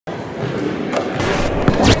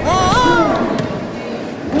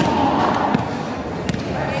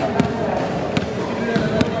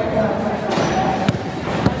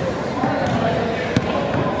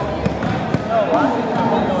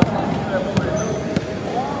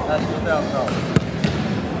Might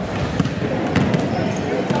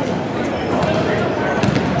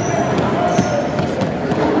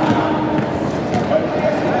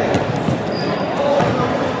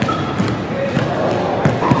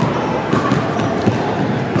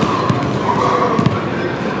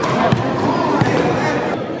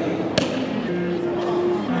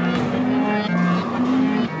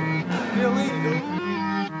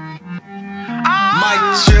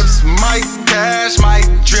chips, might cash, might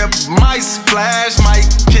drip, might splash, might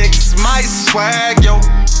kicks, might swag, yo.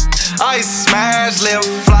 I smash, live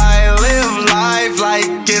fly, live life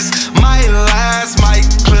like it's my last. Might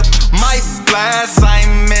clip, might blast,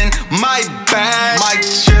 I'm in my bag. Might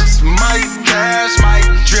chips, might cash, might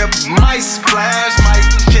drip, might splash, might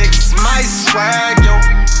kicks, might swag, yo.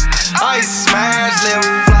 I smash, live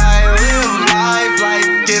fly, live life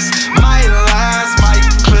like it's my last. Might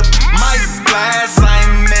clip, might blast,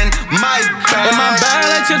 I'm in my bag. In my bag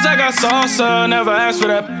like chips, I got salsa. Never asked for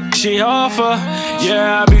that she offer.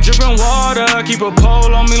 Yeah, I be dripping water. Keep a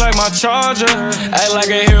pole on me like my charger. Act like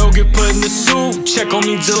a hero, get put in the suit. Check on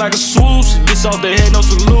me just like a swoosh. This off the head, no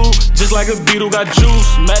salute. Just like a beetle, got juice.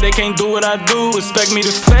 Mad they can't do what I do. Expect me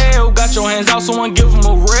to fail. Got your hands out, someone give them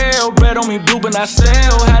a rail. Bread on me blue, but not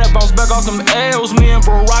sell. Had to bounce back off them L's. Me and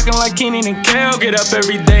bro rockin' like Keenan and Kel. Get up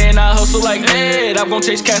every day and I hustle like Ed. I'm gon'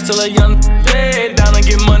 chase cash till a young dead. Down and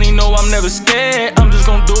get money, no, I'm never scared. I'm just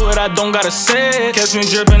gon' do it, I don't gotta say it. Catch me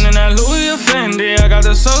drippin' in that Louis or Fendi. I got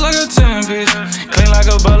the sauce like a 10-piece. Clean like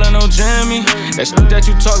a butler, no Jimmy. That shit that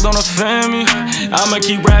you talk don't offend me. I'ma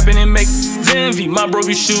keep rapping and make envy. My bro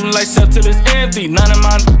be shooting like self till it's empty. None of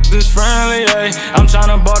my is friendly, ayy. I'm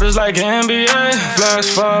tryna ball this like NBA. Flash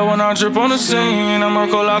forward when I drip on the scene. I'ma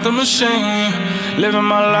call out the machine. Living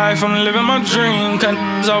my life, I'm living my dream. Cut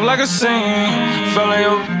off like a scene. Felt like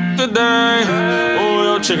yo today. Oh,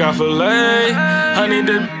 yo, chick I fillet. Honey,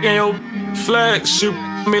 the in your flex. Shoot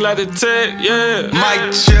me like the tech, yeah.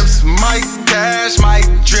 Might chips, might cash, might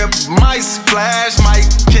drip, might splash, might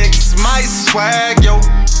kicks, might swag, yo.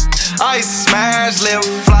 I smash, live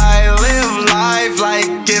fly, live life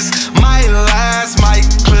like it's my last. Might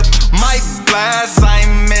clip, might blast,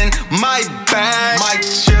 I'm in my bag. Might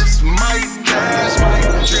chips, might cash, might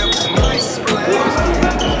drip, might splash.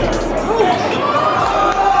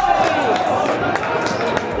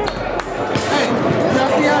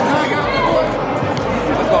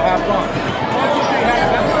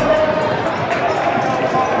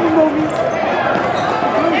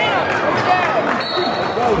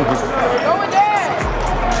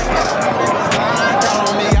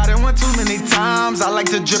 I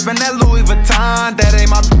like to drip in that Louis Vuitton. That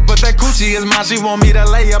ain't my but that coochie is mine. She want me to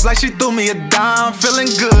lay up like she threw me a dime.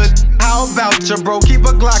 Feeling good, how about ya, bro? Keep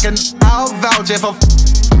a Glock and I'll vouch if a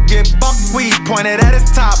get buckwheat pointed at his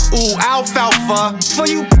top. Ooh, alfalfa. For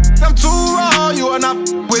you, I'm too raw. You are not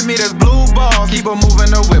with me, there's blue balls. Keep her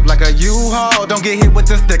moving the whip like a U-Haul. Don't get hit with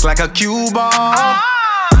the stick like a cue ball.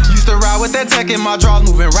 Used to ride with that tech in my drawers,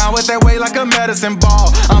 moving around with that weight like a medicine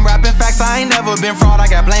ball. I'm rapping facts, I ain't never been fraud. I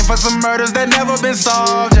got blamed for some murders that never been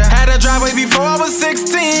solved, yeah. Had a driveway before I was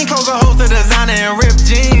 16. Close a hose to designer and ripped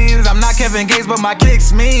jeans. I'm not Kevin Gates, but my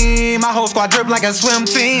kicks mean. My whole squad drip like a swim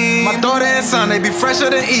team. My daughter and son, they be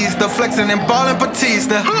fresher than Easter. Flexing and ballin'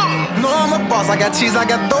 Batista. No, I'm a boss, I got cheese, I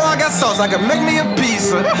got dough, I got sauce. I can make me a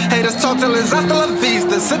pizza. Haters talk till it's hasta la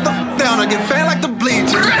vista. Sit the f down or get fan like the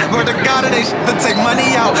bleachers. Word to God, they to take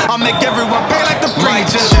money out. I'll make everyone pay like the preacher. Might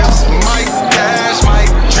chips, might cash,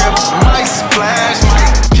 might drip, might splash,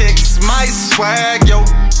 might kicks, might swag, yo.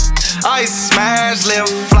 I smash, live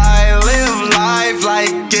fly, live life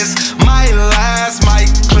like it's my last.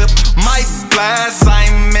 Might clip, might blast,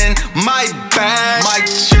 I'm in my bag. Might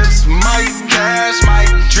chips, might cash,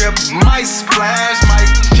 might drip, might splash,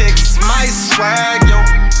 might kicks, might swag.